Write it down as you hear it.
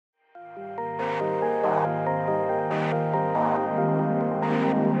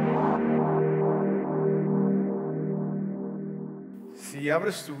Si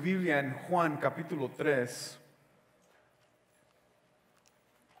abres tu Biblia en Juan capítulo 3,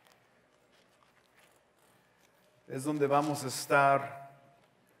 es donde vamos a estar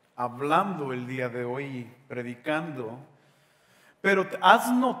hablando el día de hoy, predicando. Pero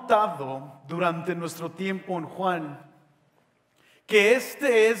 ¿has notado durante nuestro tiempo en Juan que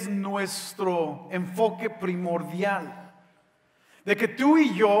este es nuestro enfoque primordial? De que tú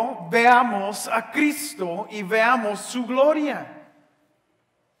y yo veamos a Cristo y veamos su gloria.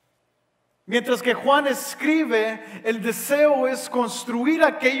 Mientras que Juan escribe, el deseo es construir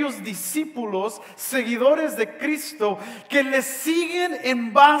aquellos discípulos, seguidores de Cristo, que le siguen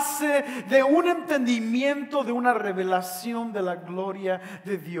en base de un entendimiento, de una revelación de la gloria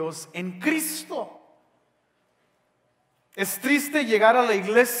de Dios en Cristo. Es triste llegar a la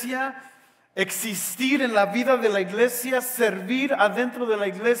iglesia, existir en la vida de la iglesia, servir adentro de la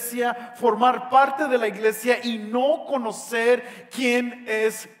iglesia, formar parte de la iglesia y no conocer quién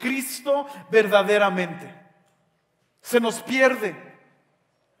es Cristo verdaderamente. Se nos pierde.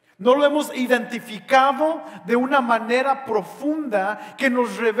 No lo hemos identificado de una manera profunda que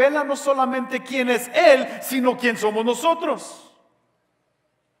nos revela no solamente quién es Él, sino quién somos nosotros.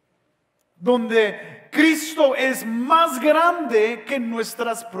 Donde Cristo es más grande que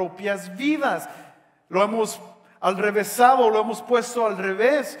nuestras propias vidas. Lo hemos al revésado, lo hemos puesto al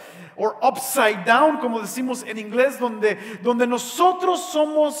revés, o upside down, como decimos en inglés, donde nosotros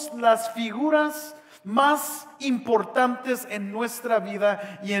somos las figuras más importantes en nuestra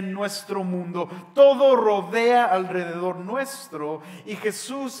vida y en nuestro mundo. Todo rodea alrededor nuestro y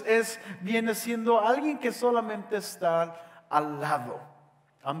Jesús viene siendo alguien que solamente está al lado,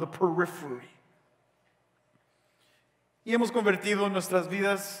 on the periphery. Y hemos convertido nuestras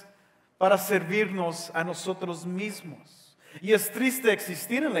vidas para servirnos a nosotros mismos. Y es triste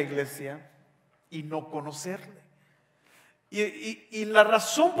existir en la iglesia y no conocerle. Y la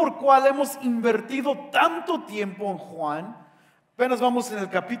razón por cual hemos invertido tanto tiempo en Juan, apenas vamos en el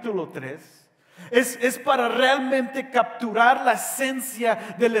capítulo 3, es para realmente capturar la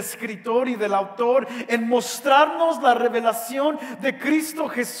esencia del escritor y del autor, en mostrarnos la revelación de Cristo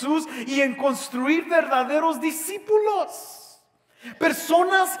Jesús y en construir verdaderos discípulos.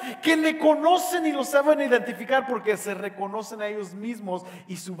 Personas que le conocen y lo saben identificar porque se reconocen a ellos mismos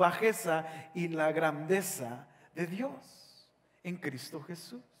y su bajeza y la grandeza de Dios en Cristo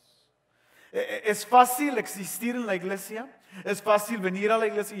Jesús. Es fácil existir en la iglesia, es fácil venir a la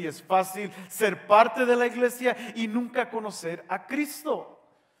iglesia y es fácil ser parte de la iglesia y nunca conocer a Cristo.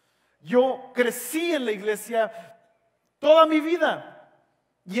 Yo crecí en la iglesia toda mi vida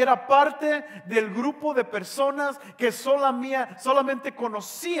y era parte del grupo de personas que solamente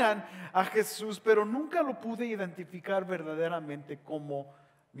conocían a Jesús, pero nunca lo pude identificar verdaderamente como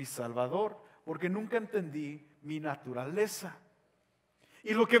mi Salvador, porque nunca entendí mi naturaleza.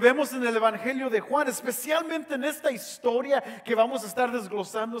 Y lo que vemos en el Evangelio de Juan, especialmente en esta historia que vamos a estar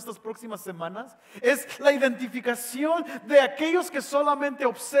desglosando estas próximas semanas, es la identificación de aquellos que solamente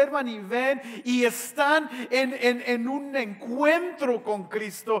observan y ven y están en un encuentro con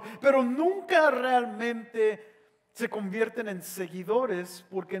Cristo, pero nunca realmente se convierten en seguidores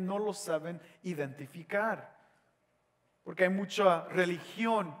porque no lo saben identificar. Porque hay mucha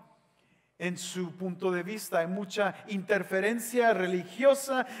religión en su punto de vista, hay mucha interferencia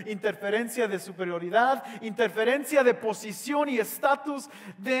religiosa, interferencia de superioridad, interferencia de posición y estatus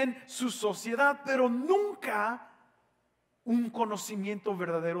en su sociedad, pero nunca un conocimiento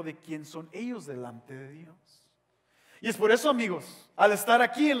verdadero de quién son ellos delante de Dios. Y es por eso, amigos, al estar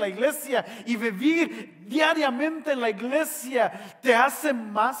aquí en la iglesia y vivir diariamente en la iglesia, ¿te hace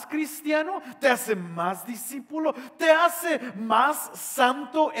más cristiano? ¿Te hace más discípulo? ¿Te hace más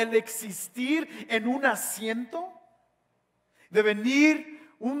santo el existir en un asiento? ¿De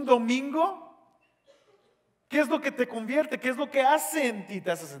venir un domingo? ¿Qué es lo que te convierte? ¿Qué es lo que hace en ti? ¿Te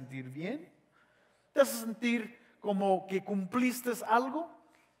hace sentir bien? ¿Te hace sentir como que cumpliste algo?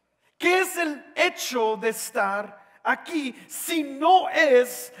 ¿Qué es el hecho de estar aquí si no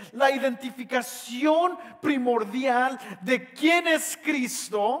es la identificación primordial de quién es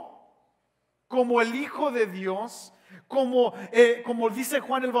Cristo como el Hijo de Dios, como dice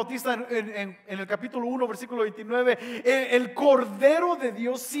Juan el Bautista en el capítulo 1 versículo 29, el Cordero de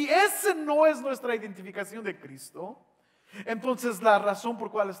Dios? Si ese no es nuestra identificación de Cristo, entonces la razón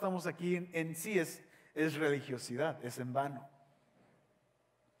por cual estamos aquí en sí es religiosidad, es en vano,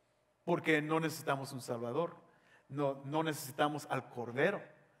 porque no necesitamos un Salvador. No necesitamos al Cordero,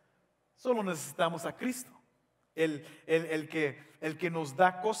 solo necesitamos a Cristo, el que nos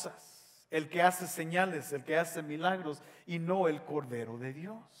da cosas, el que hace señales, el que hace milagros, y no el Cordero de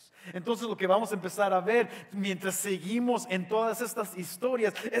Dios. Entonces lo que vamos a empezar a ver mientras seguimos en todas estas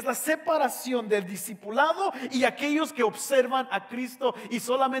historias es la separación del discipulado y aquellos que observan a Cristo y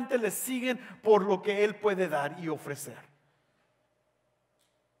solamente le siguen por lo que Él puede dar y ofrecer.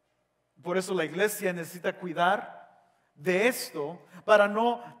 Por eso la iglesia necesita cuidar de esto para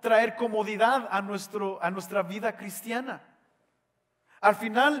no traer comodidad a nuestra vida cristiana. Al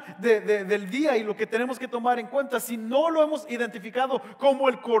final del día, y lo que tenemos que tomar en cuenta, si no lo hemos identificado como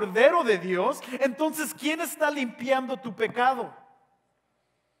el Cordero de Dios, entonces ¿quién está limpiando tu pecado?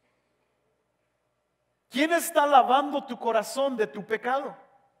 ¿Quién está lavando tu corazón de tu pecado?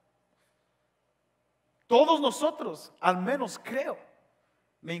 Todos nosotros, al menos creo,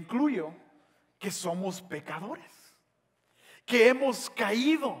 me incluyo, que somos pecadores, que hemos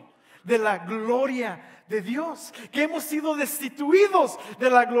caído de la gloria de Dios, que hemos sido destituidos de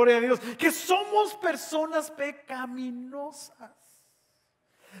la gloria de Dios, que somos personas pecaminosas,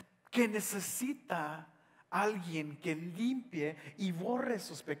 que necesita alguien que limpie y borre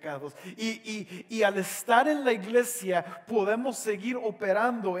sus pecados. Y al estar en la iglesia podemos seguir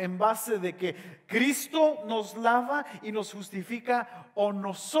operando en base de que Cristo nos lava y nos justifica, o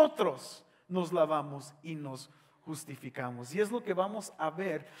nosotros nos lavamos y nos justificamos. Y es lo que vamos a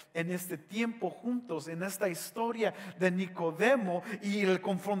ver en este tiempo juntos, en esta historia de Nicodemo y el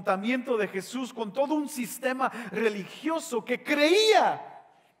confrontamiento de Jesús con todo un sistema religioso que creía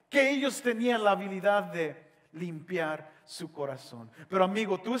que ellos tenían la habilidad de limpiar su corazón. Pero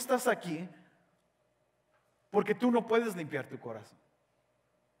amigo, tú estás aquí porque tú no puedes limpiar tu corazón.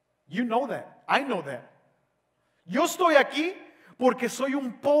 You know that. I know that. Yo estoy aquí porque soy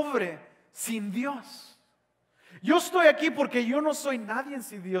un pobre sin Dios. Yo estoy aquí porque yo no soy nadie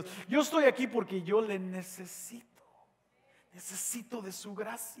sin Dios. Yo estoy aquí porque yo le necesito. Necesito de su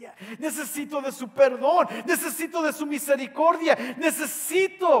gracia, necesito de su perdón, necesito de su misericordia,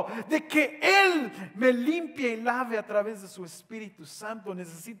 necesito de que Él me limpie y lave a través de su Espíritu Santo.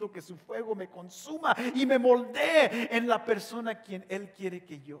 Necesito que su fuego me consuma y me moldee en la persona quien Él quiere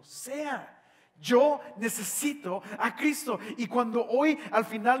que yo sea. Yo necesito a Cristo. Y cuando hoy al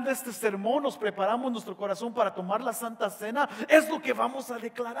final de este sermón nos preparamos nuestro corazón para tomar la Santa Cena, es lo que vamos a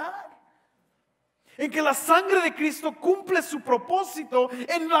declarar. En que la sangre de Cristo cumple su propósito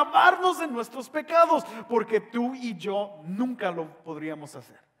en lavarnos de nuestros pecados, porque tú y yo nunca lo podríamos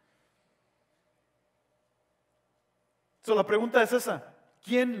hacer. La pregunta es esa: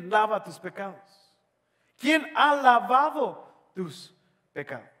 ¿quién lava tus pecados? ¿Quién ha lavado tus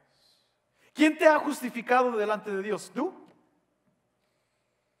pecados? ¿Quién te ha justificado delante de Dios? ¿Tú?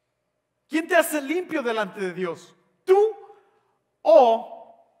 ¿Quién te hace limpio delante de Dios? ¿Tú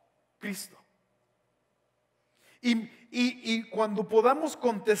o Cristo? Y cuando podamos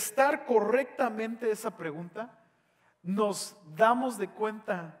contestar correctamente esa pregunta, nos damos de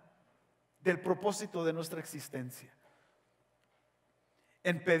cuenta del propósito de nuestra existencia.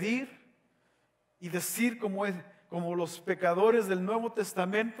 En pedir y decir como los pecadores del Nuevo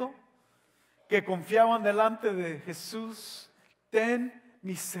Testamento que confiaban delante de Jesús: ten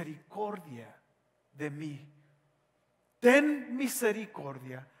misericordia de mí. Ten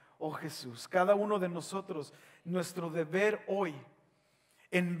misericordia, oh Jesús. Cada uno de nosotros, nuestro deber hoy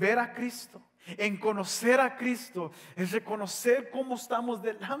en ver a Cristo, en conocer a Cristo, es reconocer cómo estamos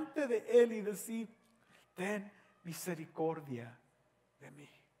delante de Él y decir: ten misericordia de mí.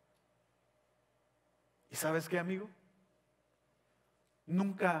 ¿Y sabes qué, amigo?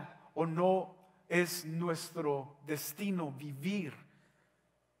 Nunca o no es nuestro destino vivir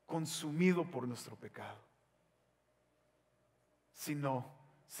consumido por nuestro pecado, sino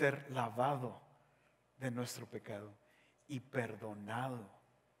ser lavado de nuestro pecado y perdonado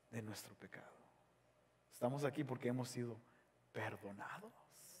de nuestro pecado. Estamos aquí porque hemos sido perdonados.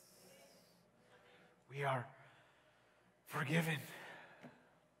 We are forgiven.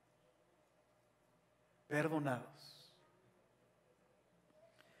 Perdonados.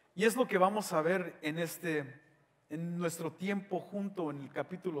 Y es lo que vamos a ver en nuestro tiempo junto en el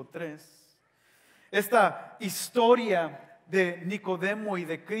capítulo 3. Esta historia de Nicodemo y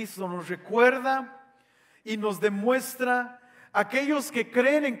de Cristo nos recuerda y nos demuestra aquellos que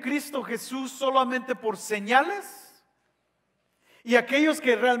creen en Cristo Jesús solamente por señales y aquellos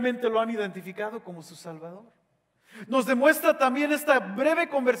que realmente lo han identificado como su Salvador. Nos demuestra también esta breve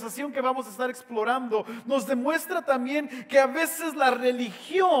conversación que vamos a estar explorando. Nos demuestra también que a veces la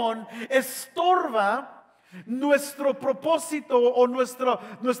religión estorba nuestro propósito o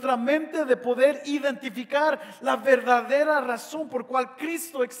nuestra mente de poder identificar la verdadera razón por cual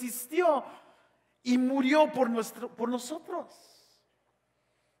Cristo existió y murió por nosotros.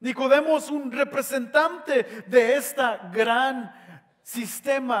 Nicodemo es un representante de esta gran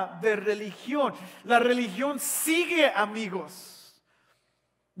sistema de religión. La religión sigue, amigos.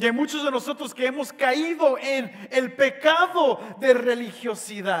 Y hay muchos de nosotros que hemos caído en el pecado de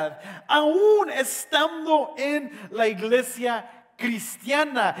religiosidad, aún estando en la iglesia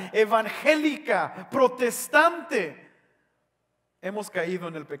cristiana, evangélica, protestante. Hemos caído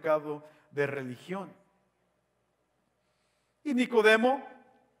en el pecado de religión. Y Nicodemo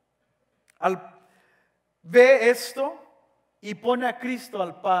ve esto y pone a Cristo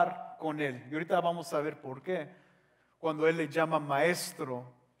al par con él. Y ahorita vamos a ver por qué, cuando él le llama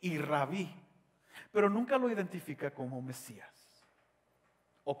maestro y rabí. Pero nunca lo identifica como Mesías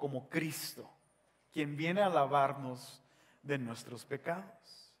o como Cristo, quien viene a lavarnos de nuestros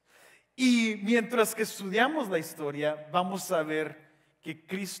pecados. Y mientras que estudiamos la historia, vamos a ver que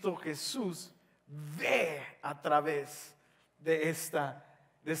Cristo Jesús ve a través de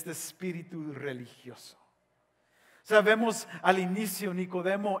este espíritu religioso. Sabemos al inicio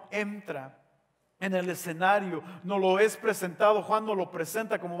Nicodemo entra en el escenario, no lo es presentado, Juan nos lo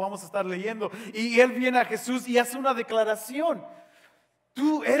presenta como vamos a estar leyendo, y él viene a Jesús y hace una declaración.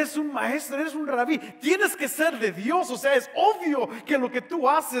 Tú eres un maestro, eres un rabí, tienes que ser de Dios, o sea, es obvio que lo que tú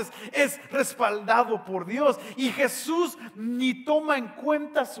haces es respaldado por Dios. Y Jesús ni toma en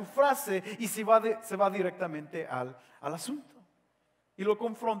cuenta su frase y se va directamente al asunto. Y lo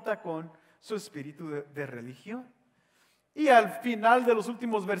confronta con su espíritu de religión. Y al final de los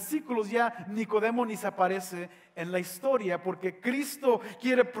últimos versículos ya Nicodemo ni se aparece en la historia, porque Cristo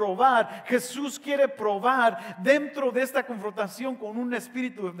quiere probar, Jesús quiere probar dentro de esta confrontación con un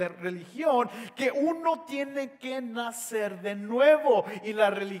espíritu de religión que uno tiene que nacer de nuevo, y la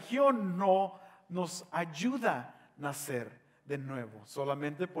religión no nos ayuda a nacer de nuevo,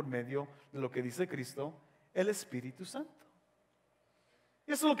 solamente por medio de lo que dice Cristo, el Espíritu Santo.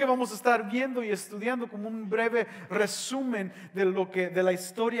 Eso es lo que vamos a estar viendo y estudiando como un breve resumen de la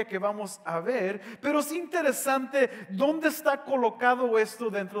historia que vamos a ver. Pero es interesante dónde está colocado esto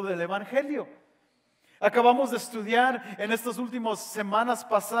dentro del Evangelio. Acabamos de estudiar en estas últimas semanas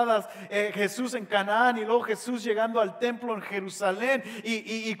pasadas Jesús en Canaán y luego Jesús llegando al templo en Jerusalén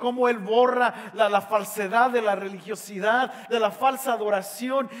y cómo Él borra la falsedad de la religiosidad, de la falsa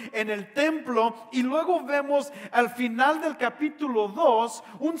adoración en el templo. Y luego vemos al final del capítulo 2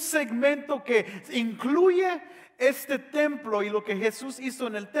 un segmento que incluye este templo y lo que Jesús hizo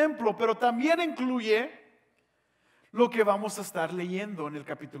en el templo, pero también incluye lo que vamos a estar leyendo en el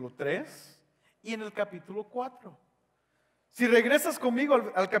capítulo 3 y en el capítulo 4. Si regresas conmigo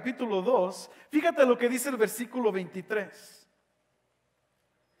al capítulo 2, fíjate lo que dice el versículo 23.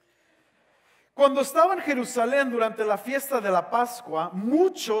 Cuando estaba en Jerusalén durante la fiesta de la Pascua,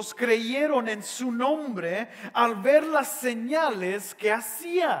 muchos creyeron en su nombre al ver las señales que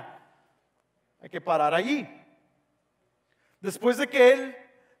hacía. Hay que parar allí. Después de que él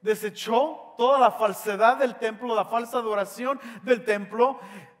desechó toda la falsedad del templo, la falsa adoración del templo,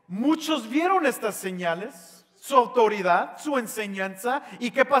 muchos vieron estas señales, su autoridad, su enseñanza, ¿y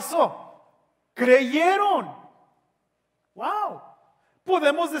qué pasó? Creyeron. Wow.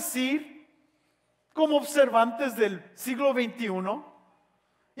 Podemos decir, como observantes del siglo XXI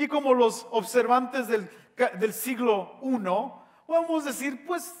y como los observantes del siglo I, podemos decir,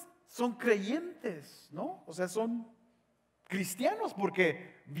 pues son creyentes, ¿no? O sea, son cristianos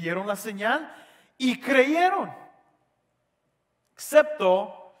porque vieron la señal y creyeron.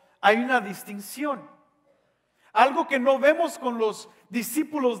 Excepto hay una distinción. Algo que no vemos con los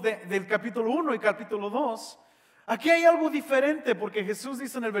discípulos del capítulo 1 y capítulo 2. Aquí hay algo diferente, porque Jesús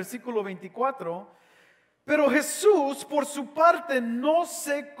dice en el versículo 24, pero Jesús por su parte no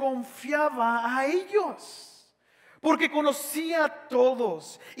se confiaba a ellos, porque conocía a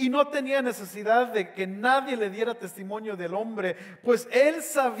todos y no tenía necesidad de que nadie le diera testimonio del hombre, pues él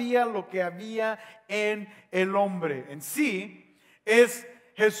sabía lo que había en el hombre. En sí,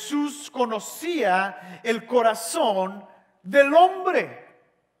 Jesús conocía el corazón del hombre.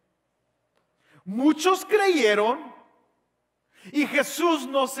 Muchos creyeron y Jesús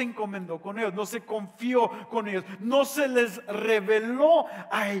no se encomendó con ellos, no se confió con ellos, no se les reveló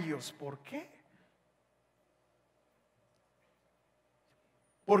a ellos. ¿Por qué?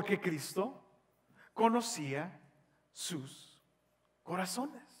 Porque Cristo conocía sus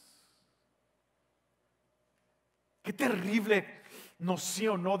corazones. Qué terrible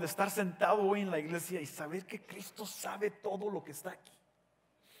noción, ¿no? De estar sentado hoy en la iglesia y saber que Cristo sabe todo lo que está aquí.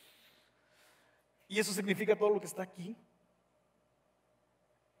 Y eso significa todo lo que está aquí.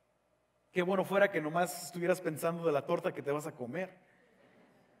 Qué bueno fuera que nomás estuvieras pensando de la torta que te vas a comer.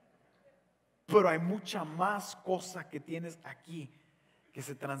 Pero hay mucha más cosa que tienes aquí que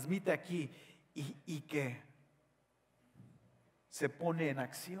se transmite aquí y que se pone en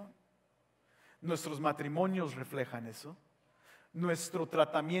acción. Nuestros matrimonios reflejan eso. Nuestro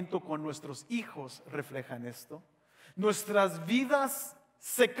tratamiento con nuestros hijos reflejan esto. Nuestras vidas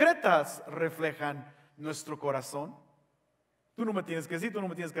secretas reflejan nuestro corazón. Tú no me tienes que decir, tú no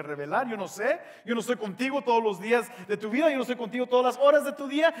me tienes que revelar, yo no sé. Yo no estoy contigo todos los días de tu vida, yo no estoy contigo todas las horas de tu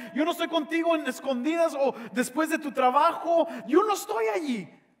día, yo no estoy contigo en escondidas o después de tu trabajo, yo no estoy allí.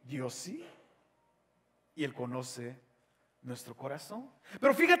 Dios sí. Y Él conoce nuestro corazón.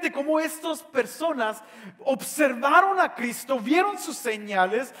 Pero fíjate cómo estas personas observaron a Cristo, vieron sus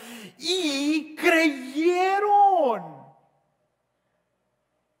señales y creyeron.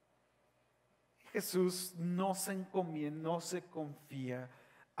 Jesús no se encomienda, no se confía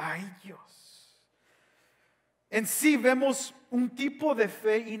a ellos. En sí vemos un tipo de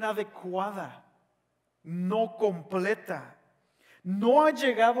fe inadecuada, no completa. No ha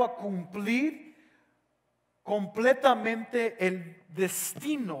llegado a cumplir completamente el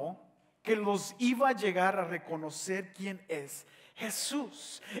destino que los iba a llegar a reconocer quién es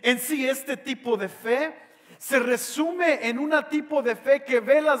Jesús. En sí este tipo de fe se resume en un tipo de fe que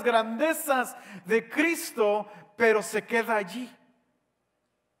ve las grandezas de Cristo, pero se queda allí.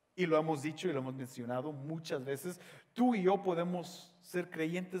 Y lo hemos dicho y lo hemos mencionado muchas veces. Tú y yo podemos ser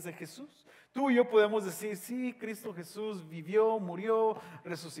creyentes de Jesús. Tú y yo podemos decir, sí, Cristo Jesús vivió, murió,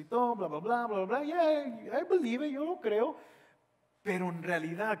 resucitó, bla, bla, bla, bla, bla. Yeah, I believe it, yo lo creo. Pero en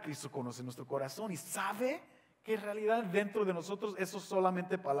realidad Cristo conoce nuestro corazón y sabe que en realidad dentro de nosotros eso es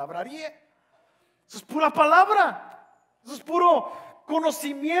solamente palabrería. Eso es pura palabra. Eso es puro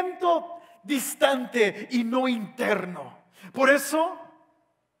conocimiento distante y no interno. Por eso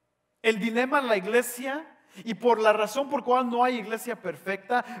el dilema en la iglesia, y por la razón por cual no hay iglesia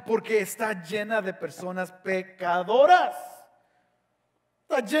perfecta, porque está llena de personas pecadoras.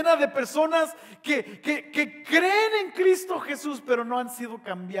 Está llena de personas que creen en Cristo Jesús, pero no han sido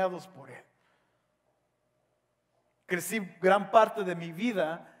cambiados por Él. Crecí gran parte de mi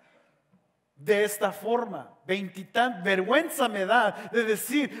vida de esta forma. Vergüenza me da de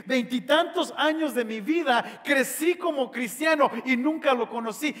decir, 20 y tantos años de mi vida crecí como cristiano y nunca lo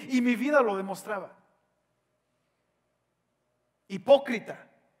conocí, y mi vida lo demostraba. Hipócrita,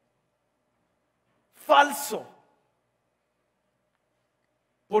 falso,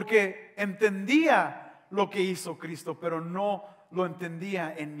 porque entendía lo que hizo Cristo, pero no lo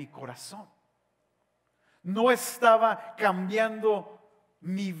entendía en mi corazón. No estaba cambiando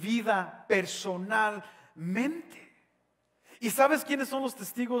mi vida personalmente. ¿Y sabes quiénes son los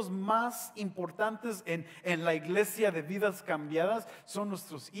testigos más importantes en la iglesia de vidas cambiadas? Son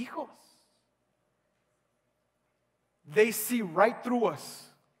nuestros hijos. They see right through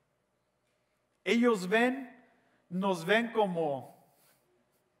us. Ellos nos ven como,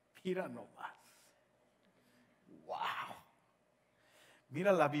 mira nomás, wow,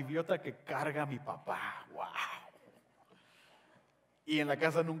 mira la bibliota que carga mi papá, wow. Y en la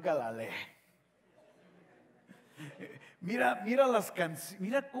casa nunca la lee. Mira las canciones,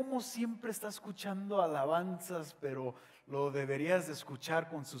 mira cómo siempre está escuchando alabanzas, pero lo deberías de escuchar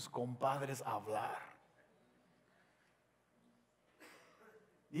con sus compadres hablar.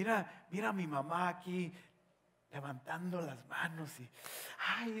 Mira a mi mamá aquí levantando las manos y,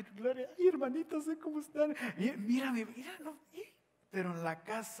 ay, gloria, ay, hermanitos, sé cómo están. Mira, no, pero en la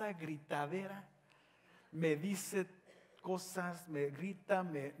casa gritadera, me dice cosas, me grita,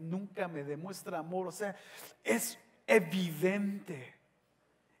 nunca me demuestra amor. O sea, es evidente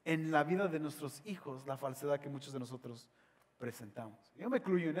en la vida de nuestros hijos la falsedad que muchos de nosotros presentamos. Yo me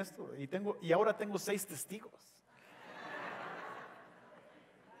incluyo en esto y ahora tengo 6 testigos.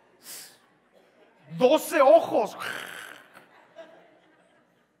 12 ojos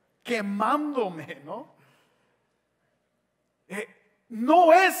quemándome, ¿no?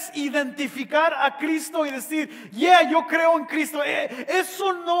 No es identificar a Cristo y decir, yeah, yo creo en Cristo.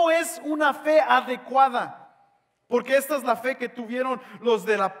 Eso no es una fe adecuada. Porque esta es la fe que tuvieron los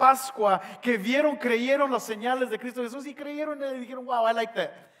de la Pascua, que creyeron las señales de Cristo Jesús y creyeron y dijeron, wow, I like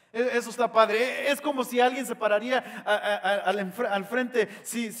that. Eso está padre. Es como si alguien se pararía al frente,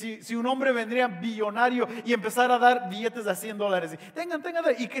 si un hombre vendría billonario y empezara a dar billetes de $100. Y tengan,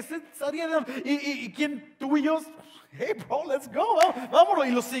 y que se estaría dando. ¿Y quién? Tú y yo. Hey bro, let's go, vámonos.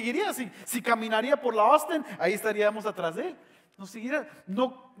 Y lo seguiría. Si caminaría por la Austin, ahí estaríamos atrás de él. Nos seguirá.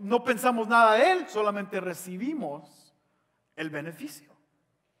 No pensamos nada de él, solamente recibimos el beneficio.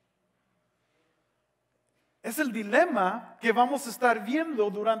 Es el dilema que vamos a estar viendo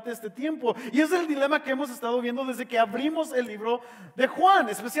durante este tiempo. Y es el dilema que hemos estado viendo desde que abrimos el libro de Juan,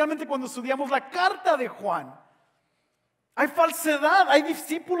 especialmente cuando estudiamos la carta de Juan. Hay falsedad, hay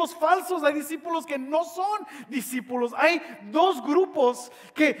discípulos falsos, hay discípulos que no son discípulos. Hay dos grupos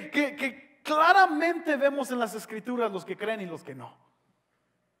que claramente vemos en las Escrituras, los que creen y los que no.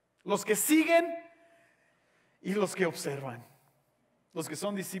 Los que siguen y los que observan. Los que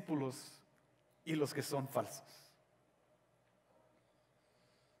son discípulos y los que son falsos.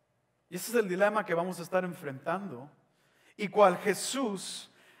 Y ese es el dilema que vamos a estar enfrentando y cual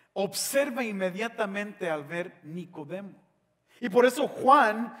Jesús observa inmediatamente al ver Nicodemo. Y por eso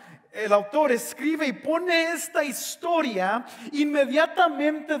Juan, el autor, escribe y pone esta historia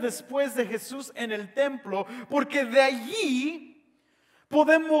inmediatamente después de Jesús en el templo, porque de allí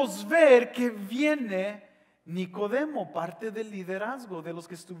podemos ver que viene Nicodemo, parte del liderazgo de los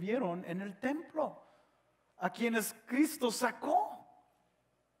que estuvieron en el templo, a quienes Cristo sacó.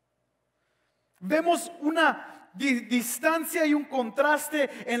 Vemos una distancia y un contraste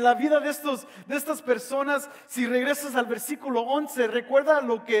en la vida de estas personas. Si regresas al versículo 11, ¿recuerda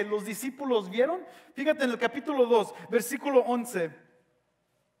lo que los discípulos vieron? Fíjate en el capítulo 2, versículo 11.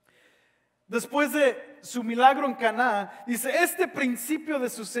 Después de su milagro en Caná, dice: este principio de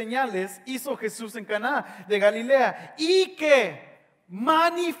sus señales hizo Jesús en Caná de Galilea, y que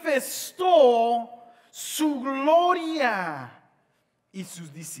manifestó su gloria, y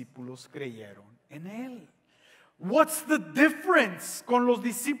sus discípulos creyeron en él. What's the difference con los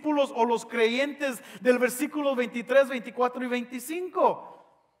discípulos o los creyentes del versículo 23, 24 y 25?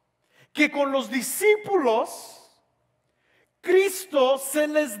 Que con los discípulos Cristo se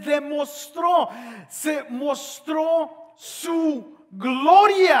les demostró, se mostró su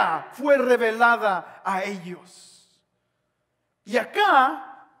gloria, fue revelada a ellos. Y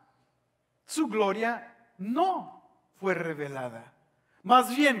acá su gloria no fue revelada.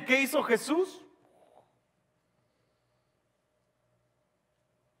 Más bien, ¿qué hizo Jesús?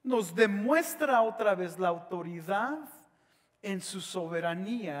 Nos demuestra otra vez la autoridad en su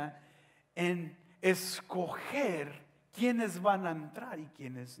soberanía, en escoger quiénes van a entrar y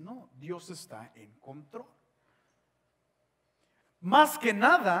quiénes no. Dios está en control. Más que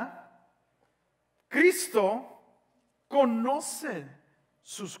nada, Cristo conoce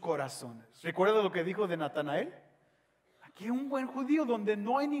sus corazones. ¿Recuerda lo que dijo de Natanael? Aquí hay un buen judío donde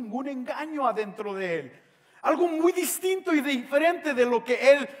no hay ningún engaño adentro de él. Algo muy distinto y diferente de lo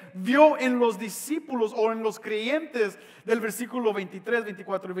que él vio en los discípulos o en los creyentes del versículo 23,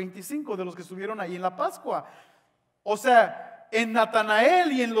 24 y 25 de los que estuvieron ahí en la Pascua. O sea, en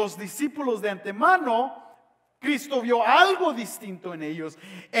Natanael y en los discípulos de antemano, Cristo vio algo distinto en ellos.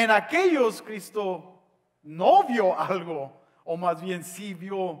 En aquellos Cristo no vio algo, o más bien sí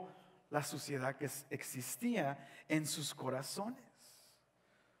vio la suciedad que existía en sus corazones.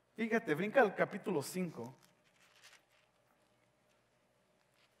 Fíjate, brinca al capítulo 5.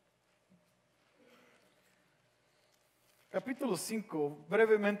 Capítulo 5,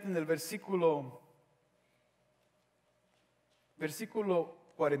 brevemente en el versículo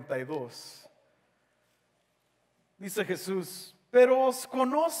 42. Dice Jesús: pero os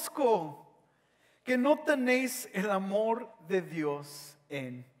conozco que no tenéis el amor de Dios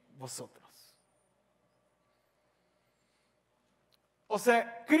en vosotros. O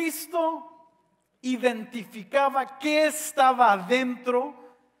sea, Cristo identificaba qué estaba dentro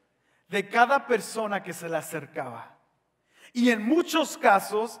de cada persona que se le acercaba. Y en muchos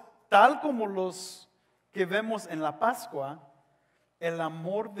casos, tal como los que vemos en la Pascua, el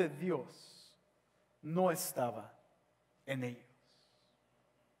amor de Dios no estaba en ellos.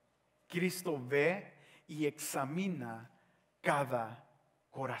 Cristo ve y examina cada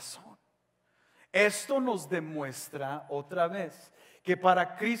corazón. Esto nos demuestra otra vez que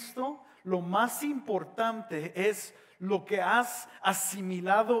para Cristo lo más importante es lo que has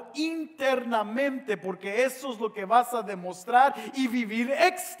asimilado internamente, porque eso es lo que vas a demostrar y vivir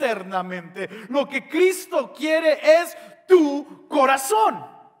externamente. Lo que Cristo quiere es tu corazón.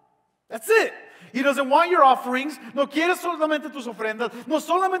 That's it. He doesn't want your offerings. No quiere solamente tus ofrendas. No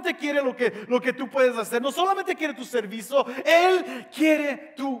solamente quiere lo que tú puedes hacer. No solamente quiere tu servicio. Él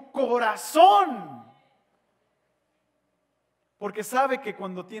quiere tu corazón. Porque sabe que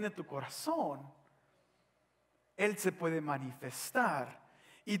cuando tiene tu corazón, Él se puede manifestar.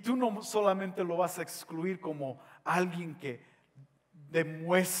 Y tú no solamente lo vas a excluir como alguien que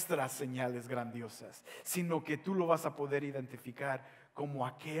demuestra señales grandiosas, sino que tú lo vas a poder identificar como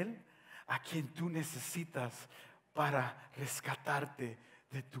aquel a quien tú necesitas para rescatarte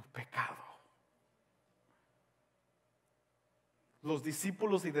de tu pecado. Los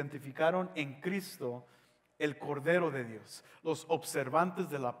discípulos identificaron en Cristo el Cordero de Dios. Los observantes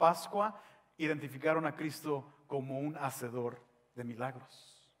de la Pascua identificaron a Cristo como un hacedor de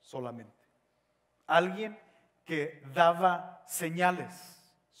milagros solamente. Alguien que daba señales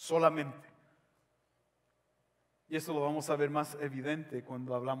solamente. Y eso lo vamos a ver más evidente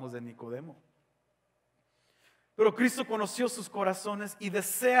cuando hablamos de Nicodemo. Pero Cristo conoció sus corazones y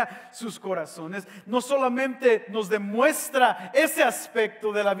desea sus corazones. No solamente nos demuestra ese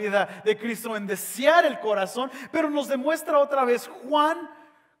aspecto de la vida de Cristo en desear el corazón, pero nos demuestra otra vez, Juan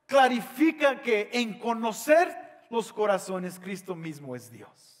clarifica que en conocer los corazones, Cristo mismo es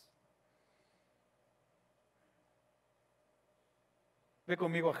Dios. Ve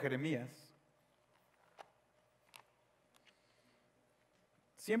conmigo a Jeremías.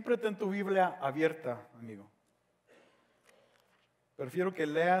 Siempre ten tu Biblia abierta, amigo. Prefiero que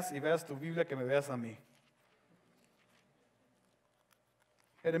leas y veas tu Biblia que me veas a mí.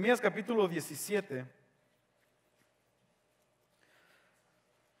 Jeremías capítulo 17.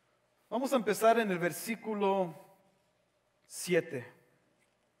 Vamos a empezar en el versículo 7.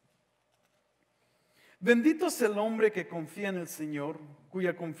 Bendito es el hombre que confía en el Señor,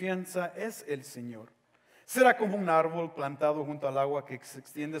 cuya confianza es el Señor. Será como un árbol plantado junto al agua que se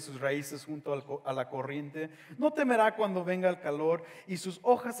extiende sus raíces junto a la corriente. No temerá cuando venga el calor y sus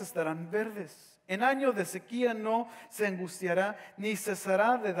hojas estarán verdes. En año de sequía no se angustiará ni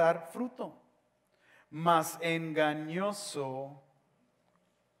cesará de dar fruto. Mas engañoso,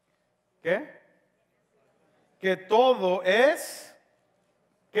 ¿qué? Que todo es,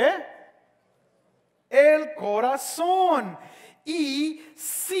 ¿qué? El corazón y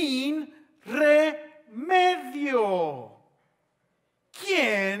sin remedio.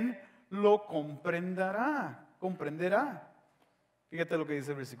 ¿Quién lo comprenderá? Fíjate lo que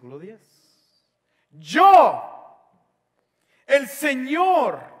dice el versículo 10. Yo, el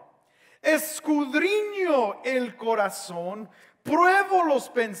Señor, escudriño el corazón, pruebo los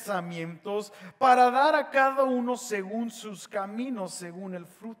pensamientos para dar a cada uno según sus caminos, según el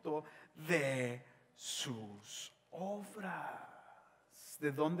fruto de sus obras.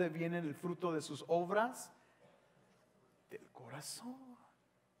 ¿De dónde viene el fruto de sus obras? Del corazón.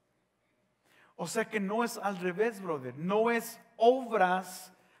 O sea que no es al revés, brother. No es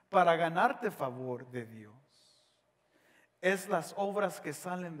obras para ganarte favor de Dios. Es las obras que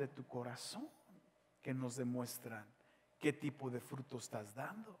salen de tu corazón que nos demuestran qué tipo de fruto estás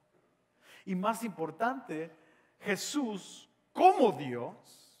dando. Y más importante, Jesús, como Dios,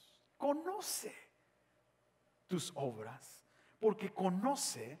 conoce tus obras. Porque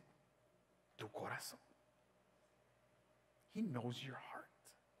conoce tu corazón. He knows your heart.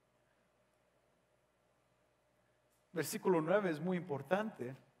 Versículo 9 es muy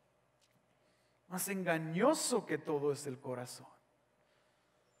importante. Más engañoso que todo es el corazón.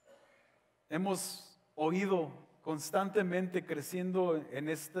 Hemos oído constantemente creciendo en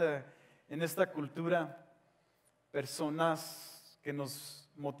esta cultura personas que nos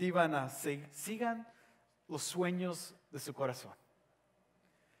motivan a sigan los sueños de su corazón.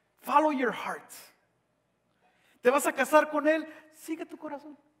 Follow your heart. ¿Te vas a casar con él? Sigue tu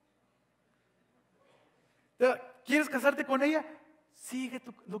corazón. ¿Quieres casarte con ella? Sigue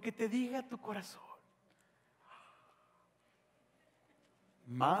lo que te diga tu corazón.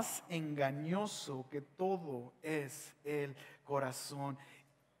 Más engañoso que todo es el corazón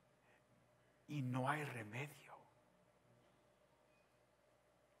y no hay remedio.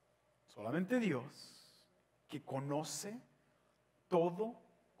 Solamente Dios, que conoce todo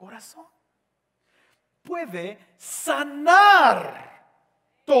corazón, puede sanar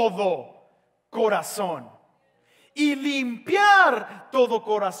todo corazón y limpiar todo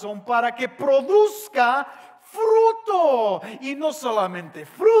corazón para que produzca fruto. Y no solamente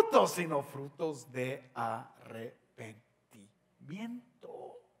frutos, sino frutos de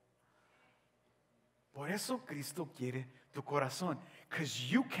arrepentimiento. Por eso Cristo quiere tu corazón. Because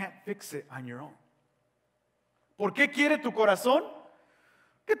you can't fix it on your own. ¿Por qué quiere tu corazón?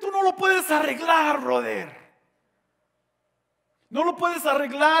 Que tú no lo puedes arreglar, brother. No lo puedes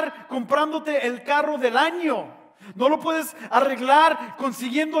arreglar comprándote el carro del año. No lo puedes arreglar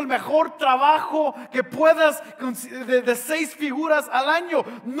consiguiendo el mejor trabajo que puedas de 6 figuras al año.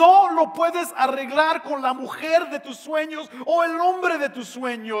 No lo puedes arreglar con la mujer de tus sueños o el hombre de tus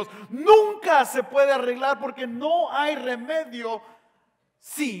sueños. Nunca se puede arreglar porque no hay remedio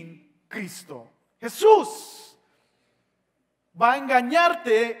sin Cristo Jesús. Va a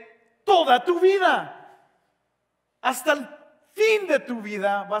engañarte toda tu vida. Hasta el fin de tu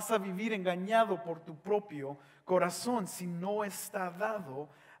vida vas a vivir engañado por tu propio corazón si no está dado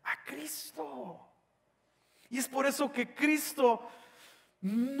a Cristo. Y es por eso que Cristo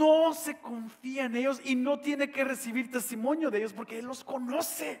no se confía en ellos y no tiene que recibir testimonio de ellos porque Él los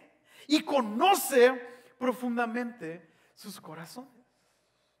conoce y conoce profundamente sus corazones.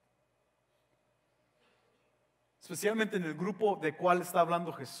 especialmente en el grupo de cual está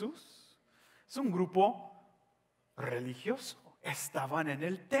hablando Jesús, es un grupo religioso. Estaban en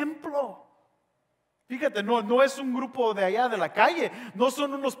el templo. Fíjate, no es un grupo de allá de la calle, no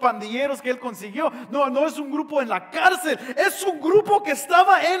son unos pandilleros que él consiguió, no es un grupo en la cárcel, es un grupo que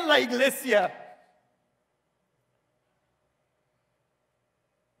estaba en la iglesia.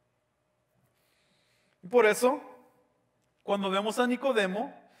 Y por eso, cuando vemos a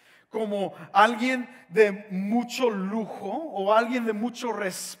Nicodemo como alguien de mucho lujo o alguien de mucho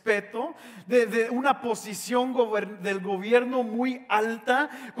respeto, de una posición del gobierno muy alta,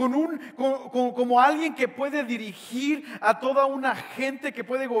 como alguien que puede dirigir a toda una gente, que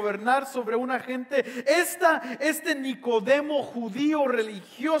puede gobernar sobre una gente. Este Nicodemo judío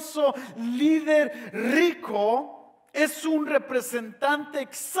religioso, líder rico, es un representante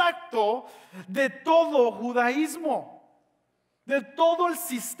exacto de todo judaísmo, de todo el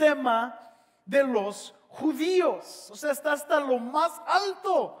sistema de los judíos. O sea, está hasta lo más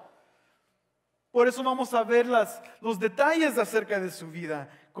alto. Por eso vamos a ver los detalles acerca de su vida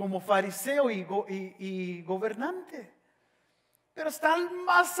como fariseo y gobernante. Pero está al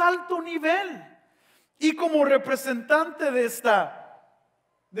más alto nivel. Y como representante de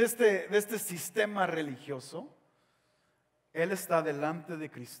este sistema religioso, él está delante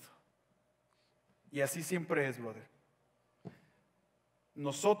de Cristo. Y así siempre es, brother.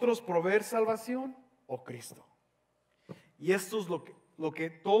 Nosotros proveer salvación o Cristo. Y esto es lo que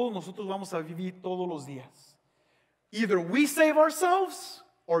todos nosotros vamos a vivir todos los días. Either we save ourselves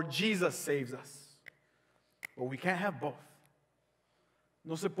or Jesus saves us. But we can't have both.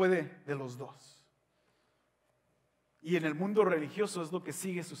 No se puede de los dos. Y en el mundo religioso es lo que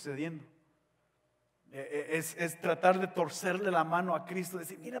sigue sucediendo. Es tratar de torcerle la mano a Cristo,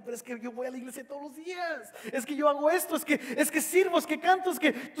 decir, mira, pero es que yo voy a la iglesia todos los días, es que yo hago esto, es que sirvo, es que canto, es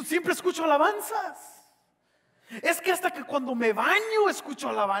que tú siempre escucho alabanzas, es que hasta que cuando me baño escucho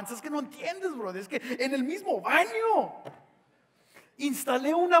alabanzas. Es que no entiendes, brother, es que en el mismo baño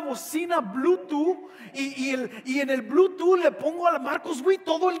instalé una bocina Bluetooth y en el Bluetooth le pongo a Marcos Witt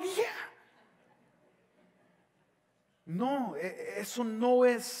todo el día. No, eso no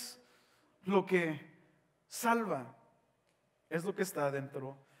es lo que salva, es lo que está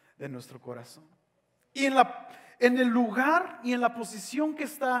dentro de nuestro corazón. Y en el lugar y en la posición que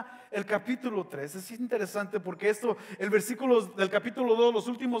está el capítulo 3, es interesante porque el versículo del capítulo 2, los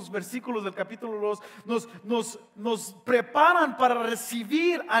últimos versículos del capítulo 2 nos preparan para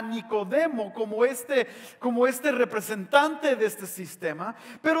recibir a Nicodemo como este representante de este sistema,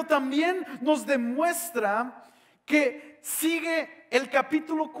 pero también nos demuestra que sigue el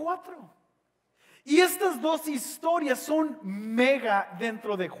capítulo 4. Y estas dos historias son mega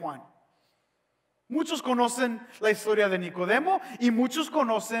dentro de Juan. Muchos conocen la historia de Nicodemo y muchos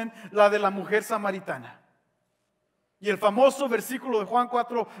conocen la de la mujer samaritana. Y el famoso versículo de Juan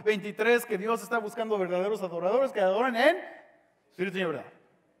 4:23, que Dios está buscando verdaderos adoradores que adoran en espíritu y en verdad.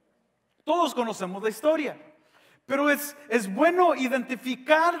 Todos conocemos la historia. Pero es bueno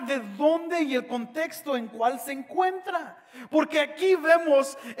identificar de dónde y el contexto en cual se encuentra. Porque aquí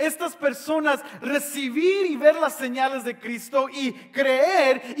vemos estas personas recibir y ver las señales de Cristo y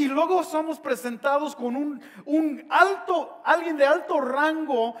creer, y luego somos presentados con alguien de alto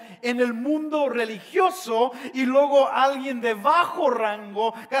rango en el mundo religioso, y luego alguien de bajo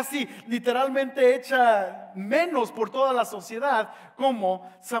rango, casi literalmente hecha menos por toda la sociedad, como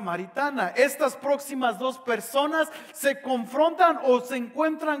samaritana. Estas próximas dos personas se confrontan o se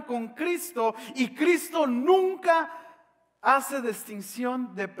encuentran con Cristo, y Cristo nunca hace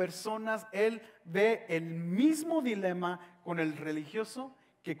distinción de personas. Él ve el mismo dilema con el religioso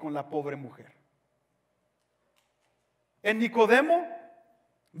que con la pobre mujer. En Nicodemo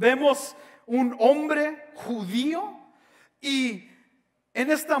vemos un hombre judío, y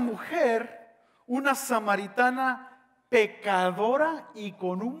en esta mujer una samaritana pecadora y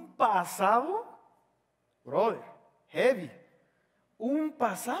con un pasado, brother, heavy, un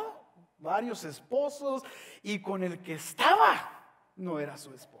pasado, varios esposos, y con el que estaba no era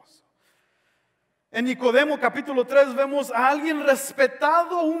su esposo. En Nicodemo capítulo 3 vemos a alguien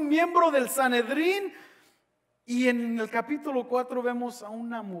respetado, un miembro del Sanedrín, y en el capítulo 4 vemos a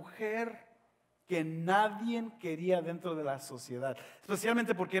una mujer que nadie quería dentro de la sociedad,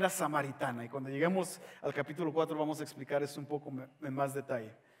 especialmente porque era samaritana. Y cuando lleguemos al capítulo 4 vamos a explicar eso un poco en más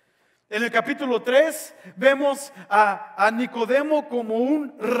detalle. En el capítulo 3 vemos a Nicodemo como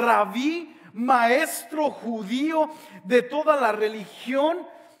un rabí, maestro judío de toda la religión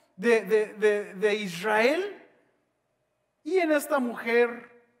de Israel. Y en esta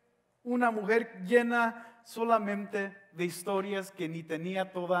mujer, una mujer llena solamente de historias, que ni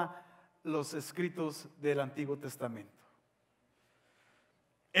tenía toda los escritos del Antiguo Testamento.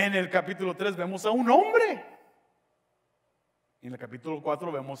 En el capítulo 3 vemos a un hombre. En el capítulo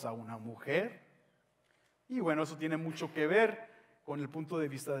 4 vemos a una mujer. Y bueno, eso tiene mucho que ver con el punto de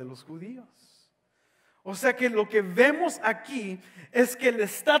vista de los judíos. O sea que lo que vemos aquí es que el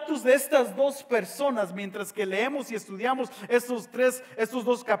estatus de estas dos personas, mientras que leemos y estudiamos estos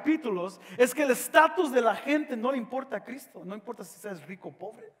dos capítulos, es que el estatus de la gente no le importa a Cristo, no importa si seas rico o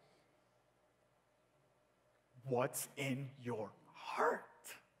pobre. What's in your heart,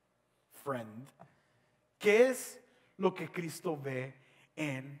 friend? ¿Qué es lo que Cristo ve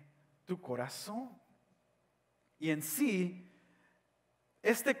en tu corazón? Y en sí,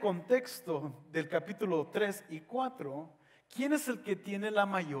 este contexto del capítulo 3 y 4, ¿quién es el que tiene la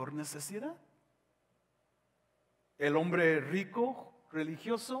mayor necesidad? ¿El hombre rico,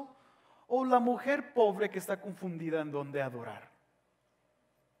 religioso, o la mujer pobre que está confundida en dónde adorar?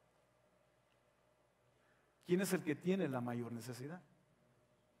 ¿Quién es el que tiene la mayor necesidad?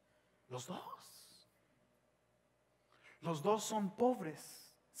 Los dos. Los dos son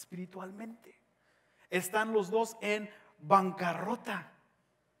pobres espiritualmente. Están los dos en bancarrota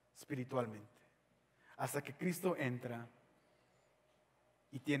espiritualmente, hasta que Cristo entra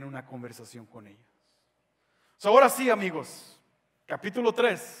y tiene una conversación con ellos. Ahora sí, amigos, capítulo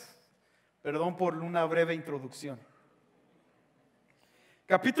 3, perdón por una breve introducción.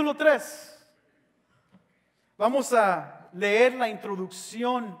 Capítulo 3, vamos a leer la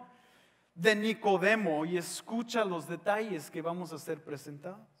introducción de Nicodemo y escucha los detalles que vamos a ser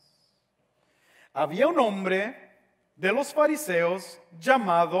presentados. Había un hombre de los fariseos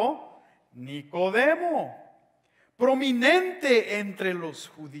llamado Nicodemo, prominente entre los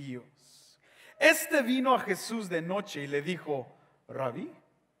judíos. Este vino a Jesús de noche y le dijo: Rabí,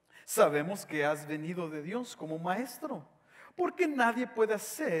 sabemos que has venido de Dios como maestro, porque nadie puede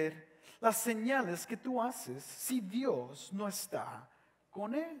hacer las señales que tú haces si Dios no está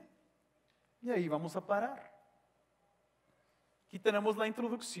con él. Y ahí vamos a parar. Aquí tenemos la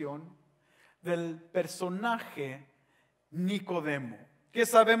introducción del personaje Nicodemo. ¿Qué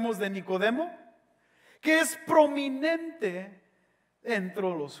sabemos de Nicodemo? Que es prominente entre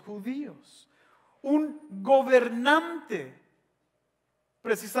los judíos, un gobernante.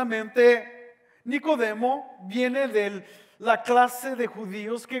 Precisamente Nicodemo viene de la clase de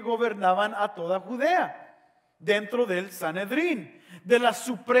judíos que gobernaban a toda Judea, dentro del Sanedrín, de la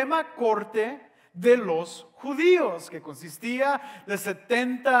suprema corte de los judíos, que consistía de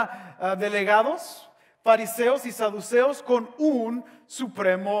 70 delegados, fariseos y saduceos, con un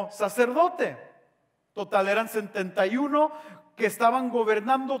supremo sacerdote. Total eran 71 que estaban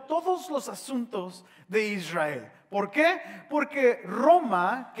gobernando todos los asuntos de Israel. ¿Por qué? Porque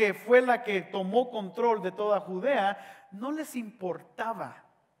Roma, que fue la que tomó control de toda Judea, no les importaba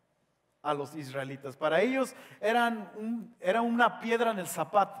a los israelitas. Para ellos era una piedra en el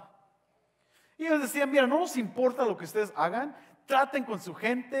zapato. Y ellos decían: mira, no nos importa lo que ustedes hagan, traten con su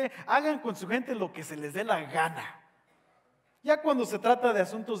gente, hagan con su gente lo que se les dé la gana. Ya cuando se trata de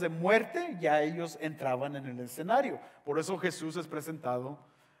asuntos de muerte, ya ellos entraban en el escenario. Por eso Jesús es presentado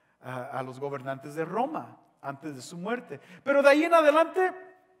a los gobernantes de Roma antes de su muerte. Pero de ahí en adelante,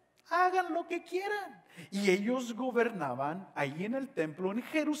 hagan lo que quieran. Y ellos gobernaban ahí en el templo en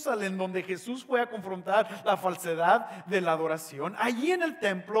Jerusalén, donde Jesús fue a confrontar la falsedad de la adoración. Allí en el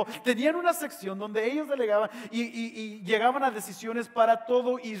templo tenían una sección donde ellos delegaban y llegaban a decisiones para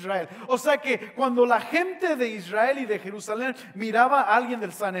todo Israel. O sea que cuando la gente de Israel y de Jerusalén miraba a alguien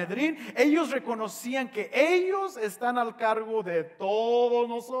del Sanedrín, ellos reconocían que ellos están al cargo de todos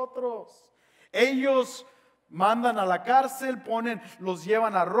nosotros. Ellos mandan a la cárcel, los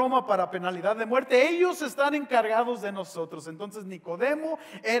llevan a Roma para penalidad de muerte. Ellos están encargados de nosotros. Entonces Nicodemo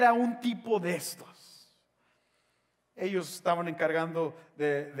era un tipo de estos. Ellos estaban encargando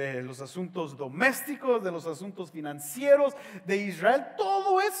de los asuntos domésticos, de los asuntos financieros de Israel,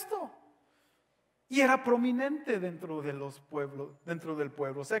 todo esto. Y era prominente dentro de los pueblos, dentro del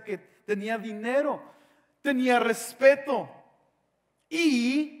pueblo. O sea que tenía dinero, tenía respeto.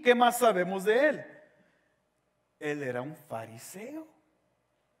 ¿Y qué más sabemos de él? Él era un fariseo.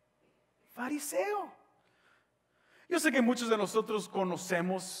 Fariseo. Yo sé que muchos de nosotros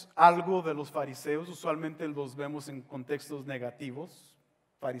conocemos algo de los fariseos. Usualmente los vemos en contextos negativos.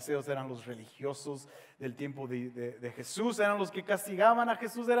 Fariseos eran los religiosos del tiempo de Jesús. Eran los que castigaban a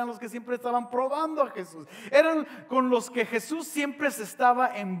Jesús. Eran los que siempre estaban probando a Jesús. Eran con los que Jesús siempre se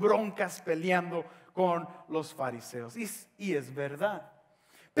estaba en broncas peleando con los fariseos. Y es verdad.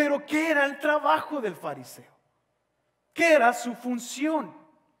 Pero ¿qué era el trabajo del fariseo? ¿Qué era su función?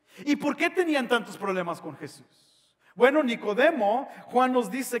 ¿Y por qué tenían tantos problemas con Jesús? Bueno, Nicodemo, Juan nos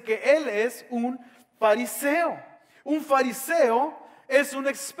dice que él es un fariseo. Un fariseo es un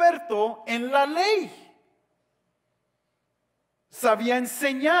experto en la ley. Sabía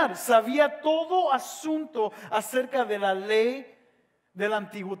enseñar, sabía todo asunto acerca de la ley del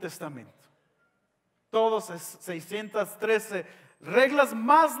Antiguo Testamento. Todos 613 reglas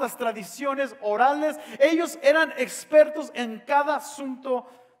más las tradiciones orales. Ellos eran expertos en cada asunto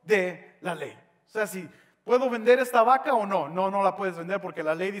de la ley. O sea, si puedo vender esta vaca o no, no la puedes vender porque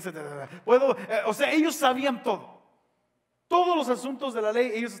la ley dice, puedo, o sea, ellos sabían todo. Todos los asuntos de la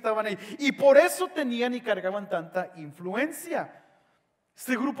ley, ellos estaban ahí. Y por eso tenían y cargaban tanta influencia.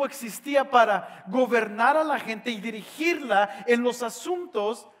 Este grupo existía para gobernar a la gente y dirigirla en los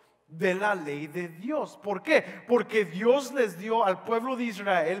asuntos de la ley de Dios. ¿Por qué? Porque Dios les dio al pueblo de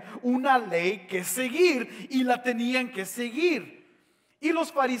Israel una ley que seguir y la tenían que seguir. Y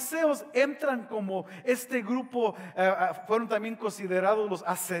los fariseos entran como este grupo, fueron también considerados los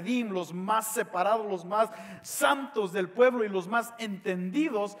hasedim, los más separados, los más santos del pueblo y los más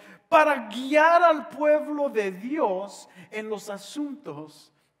entendidos, para guiar al pueblo de Dios en los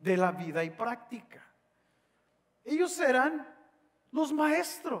asuntos de la vida y práctica. Ellos eran los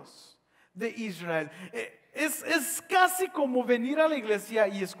maestros de Israel. Es casi como venir a la iglesia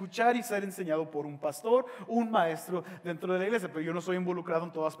y escuchar y ser enseñado por un pastor, un maestro dentro de la iglesia, pero yo no soy involucrado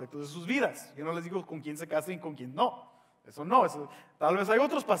en todo aspecto de sus vidas. Yo no les digo con quién se casen y con quién no. Eso no, tal vez hay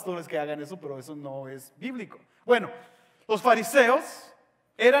otros pastores que hagan eso, pero eso no es bíblico. Bueno, los fariseos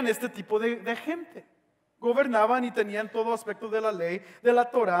eran este tipo de gente. Gobernaban y tenían todo aspecto de la ley, de la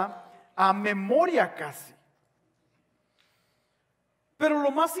Torah, a memoria casi. Pero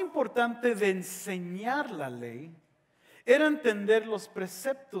lo más importante de enseñar la ley era entender los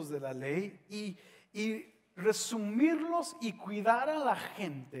preceptos de la ley y resumirlos y cuidar a la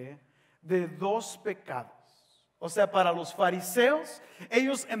gente de dos pecados. O sea, para los fariseos,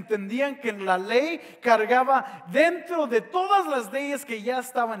 ellos entendían que la ley cargaba dentro de todas las leyes que ya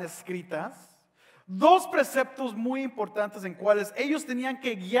estaban escritas, dos preceptos muy importantes en cuales ellos tenían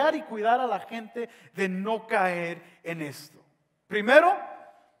que guiar y cuidar a la gente de no caer en esto. Primero,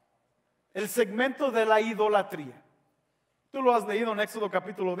 el segmento de la idolatría. Tú lo has leído en Éxodo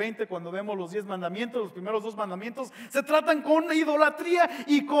capítulo 20 cuando vemos los 10 mandamientos. Los primeros 2 mandamientos se tratan con idolatría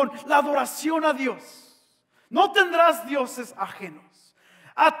y con la adoración a Dios. No tendrás dioses ajenos.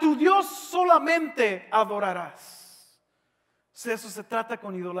 A tu Dios solamente adorarás. Eso se trata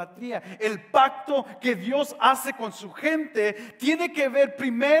con idolatría. El pacto que Dios hace con su gente tiene que ver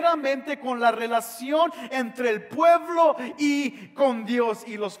primeramente con la relación entre el pueblo y con Dios.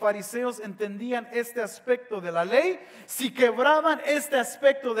 Y los fariseos entendían este aspecto de la ley. Si quebraban este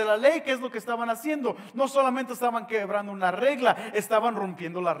aspecto de la ley, ¿qué es lo que estaban haciendo? No solamente estaban quebrando una regla, estaban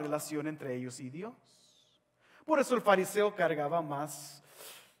rompiendo la relación entre ellos y Dios. Por eso el fariseo cargaba más.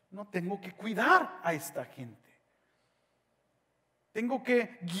 No tengo que cuidar a esta gente. Tengo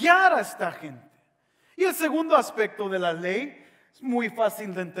que guiar a esta gente. Y el segundo aspecto de la ley es muy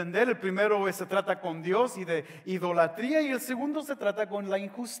fácil de entender. El primero se trata con Dios y de idolatría, y el segundo se trata con la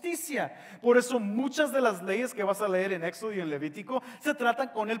injusticia. Por eso muchas de las leyes que vas a leer en Éxodo y en Levítico se tratan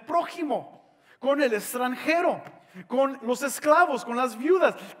con el prójimo, con el extranjero, con los esclavos, con las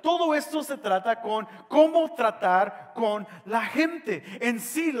viudas. Todo esto se trata con cómo tratar con la gente. En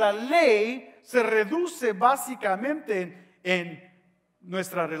sí, la ley se reduce básicamente en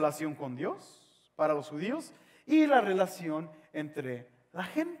nuestra relación con Dios para los judíos y la relación entre la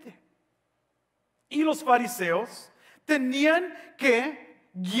gente. Y los fariseos tenían que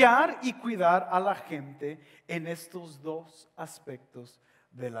guiar y cuidar a la gente en estos dos aspectos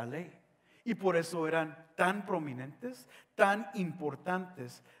de la ley. Y por eso eran tan prominentes, tan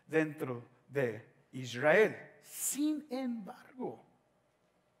importantes dentro de Israel. Sin embargo,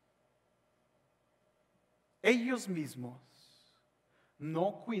 ellos mismos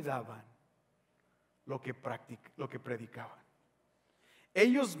no cuidaban lo que predicaban.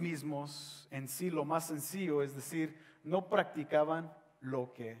 Ellos mismos, en sí, lo más sencillo es decir, no practicaban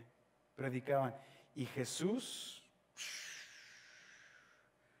lo que predicaban. Y Jesús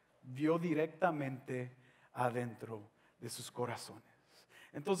vio directamente adentro de sus corazones.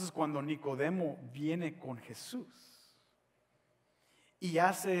 Entonces, cuando Nicodemo viene con Jesús y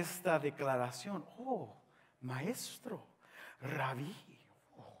hace esta declaración: oh, maestro, rabí,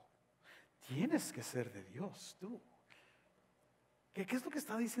 tienes que ser de Dios tú. ¿Qué es lo que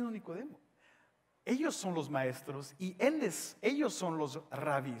está diciendo Nicodemo? Ellos son los maestros y ellos son los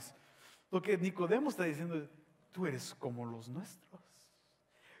rabís. Lo que Nicodemo está diciendo es: tú eres como los nuestros.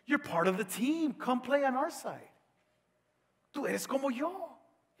 You're part of the team. Come play on our side. Tú eres como yo.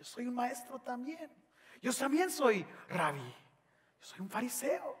 Yo soy un maestro también. Yo también soy rabí. Yo soy un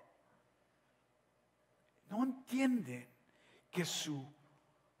fariseo. No entienden que su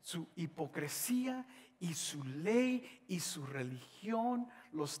hipocresía y su ley y su religión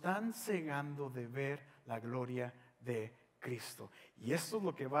lo están cegando de ver la gloria de Cristo. Y esto es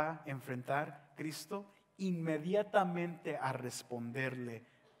lo que va a enfrentar Cristo inmediatamente a responderle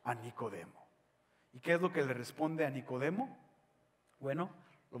a Nicodemo. ¿Y qué es lo que le responde a Nicodemo? Bueno,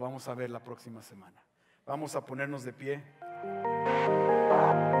 lo vamos a ver la próxima semana. Vamos a ponernos de pie.